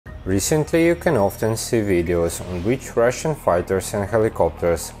Recently you can often see videos on which Russian fighters and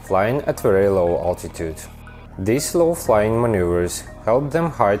helicopters flying at very low altitude. These low-flying maneuvers help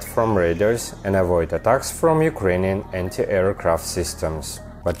them hide from raiders and avoid attacks from Ukrainian anti-aircraft systems.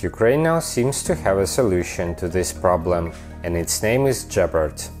 But Ukraine now seems to have a solution to this problem, and its name is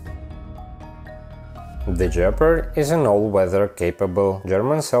Gepard. The Gepard is an all-weather capable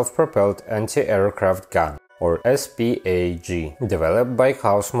German self-propelled anti-aircraft gun, or SPAAG, developed by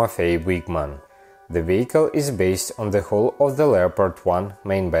Klaus Maffei Wigman. The vehicle is based on the hull of the Leopard 1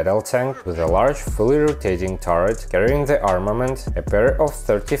 main battle tank with a large, fully rotating turret carrying the armament, a pair of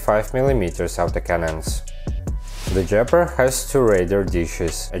 35mm autocannons. The Gepard has two radar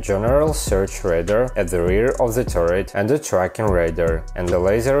dishes, a general search radar at the rear of the turret and a tracking radar, and a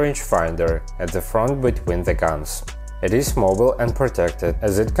laser rangefinder at the front between the guns. It is mobile and protected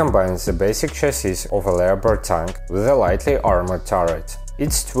as it combines the basic chassis of a Leopard tank with a lightly armored turret.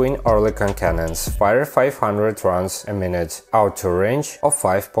 Its twin Oerlikon cannons fire 500 rounds a minute, out to a range of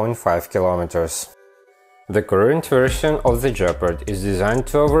 5.5 kilometers. The current version of the Gepard is designed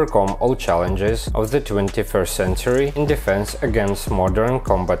to overcome all challenges of the 21st century in defense against modern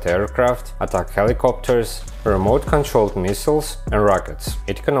combat aircraft, attack helicopters, remote-controlled missiles and rockets.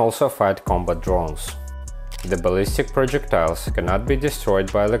 It can also fight combat drones. The ballistic projectiles cannot be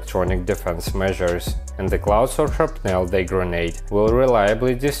destroyed by electronic defense measures, and the clouds or shrapnel they grenade will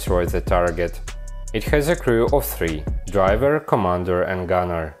reliably destroy the target. It has a crew of 3 – driver, commander and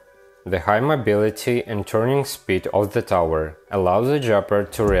gunner. The high mobility and turning speed of the tower allows the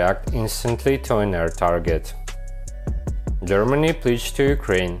Gepard to react instantly to an air target. Germany pledged to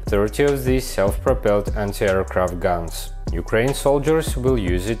Ukraine 30 of these self-propelled anti-aircraft guns. Ukraine soldiers will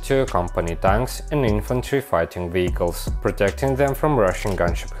use it to accompany tanks and infantry fighting vehicles, protecting them from Russian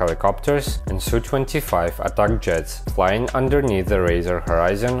gunship helicopters and Su-25 attack jets flying underneath the radar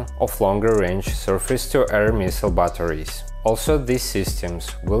horizon of longer-range surface-to-air missile batteries. Also, these systems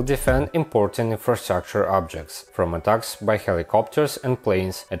will defend important infrastructure objects from attacks by helicopters and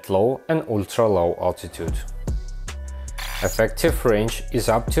planes at low and ultra-low altitude. Effective range is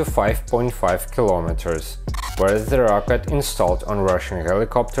up to 5.5 kilometers, whereas the rocket installed on Russian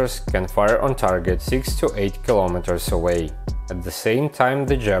helicopters can fire on target 6 to 8 kilometers away. At the same time,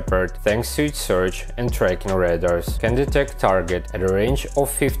 the Gepard, thanks to its search and tracking radars, can detect target at a range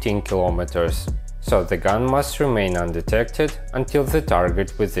of 15 kilometers, so the gun must remain undetected until the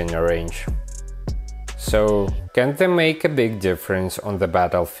target within a range. So, can they make a big difference on the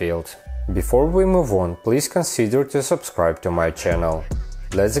battlefield? Before we move on, please consider to subscribe to my channel.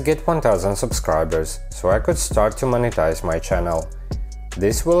 Let's get 1000 subscribers, so I could start to monetize my channel.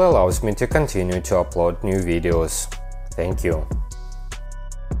 This will allow me to continue to upload new videos. Thank you.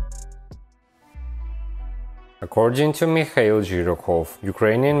 According to Mikhail Zhirokov,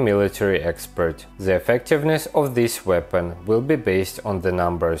 Ukrainian military expert, the effectiveness of this weapon will be based on the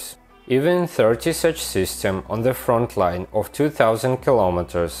numbers. Even 30 such systems on the front line of 2000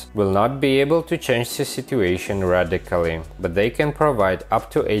 kilometers will not be able to change the situation radically, but they can provide up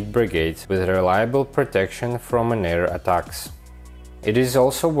to 8 brigades with reliable protection from an air attacks. It is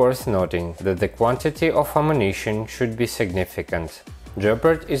also worth noting that the quantity of ammunition should be significant.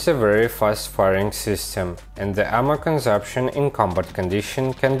 Gepard is a very fast-firing system, and the ammo consumption in combat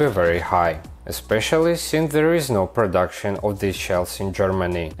condition can be very high, especially since there is no production of these shells in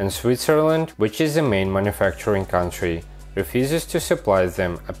Germany, and Switzerland, which is the main manufacturing country, refuses to supply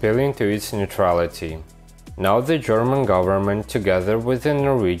them, appealing to its neutrality. Now the German government, together with the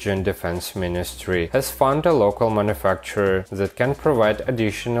Norwegian Defense Ministry, has found a local manufacturer that can provide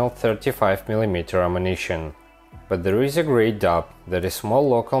additional 35mm ammunition. But there is a great doubt that a small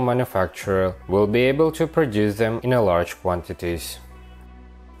local manufacturer will be able to produce them in a large quantities.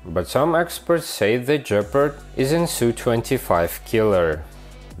 But some experts say that Gepard is a Su-25 killer,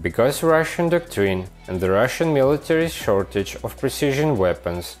 because Russian doctrine and the Russian military's shortage of precision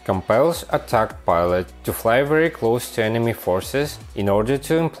weapons compels attack pilot to fly very close to enemy forces in order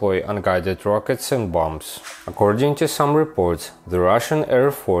to employ unguided rockets and bombs. According to some reports, the Russian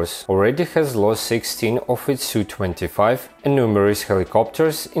Air Force already has lost 16 of its Su-25 and numerous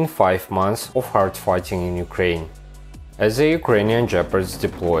helicopters in 5 months of hard fighting in Ukraine. As the Ukrainian Gepards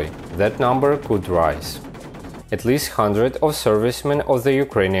deploy, that number could rise. At least 100 of servicemen of the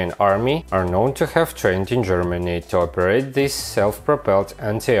Ukrainian army are known to have trained in Germany to operate these self-propelled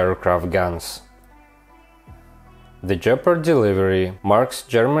anti-aircraft guns. The Gepard delivery marks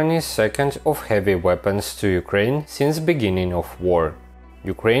Germany's second of heavy weapons to Ukraine since beginning of war.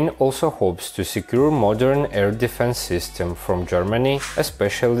 Ukraine also hopes to secure modern air defense system from Germany,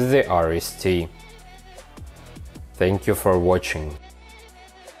 especially the RST. Thank you for watching.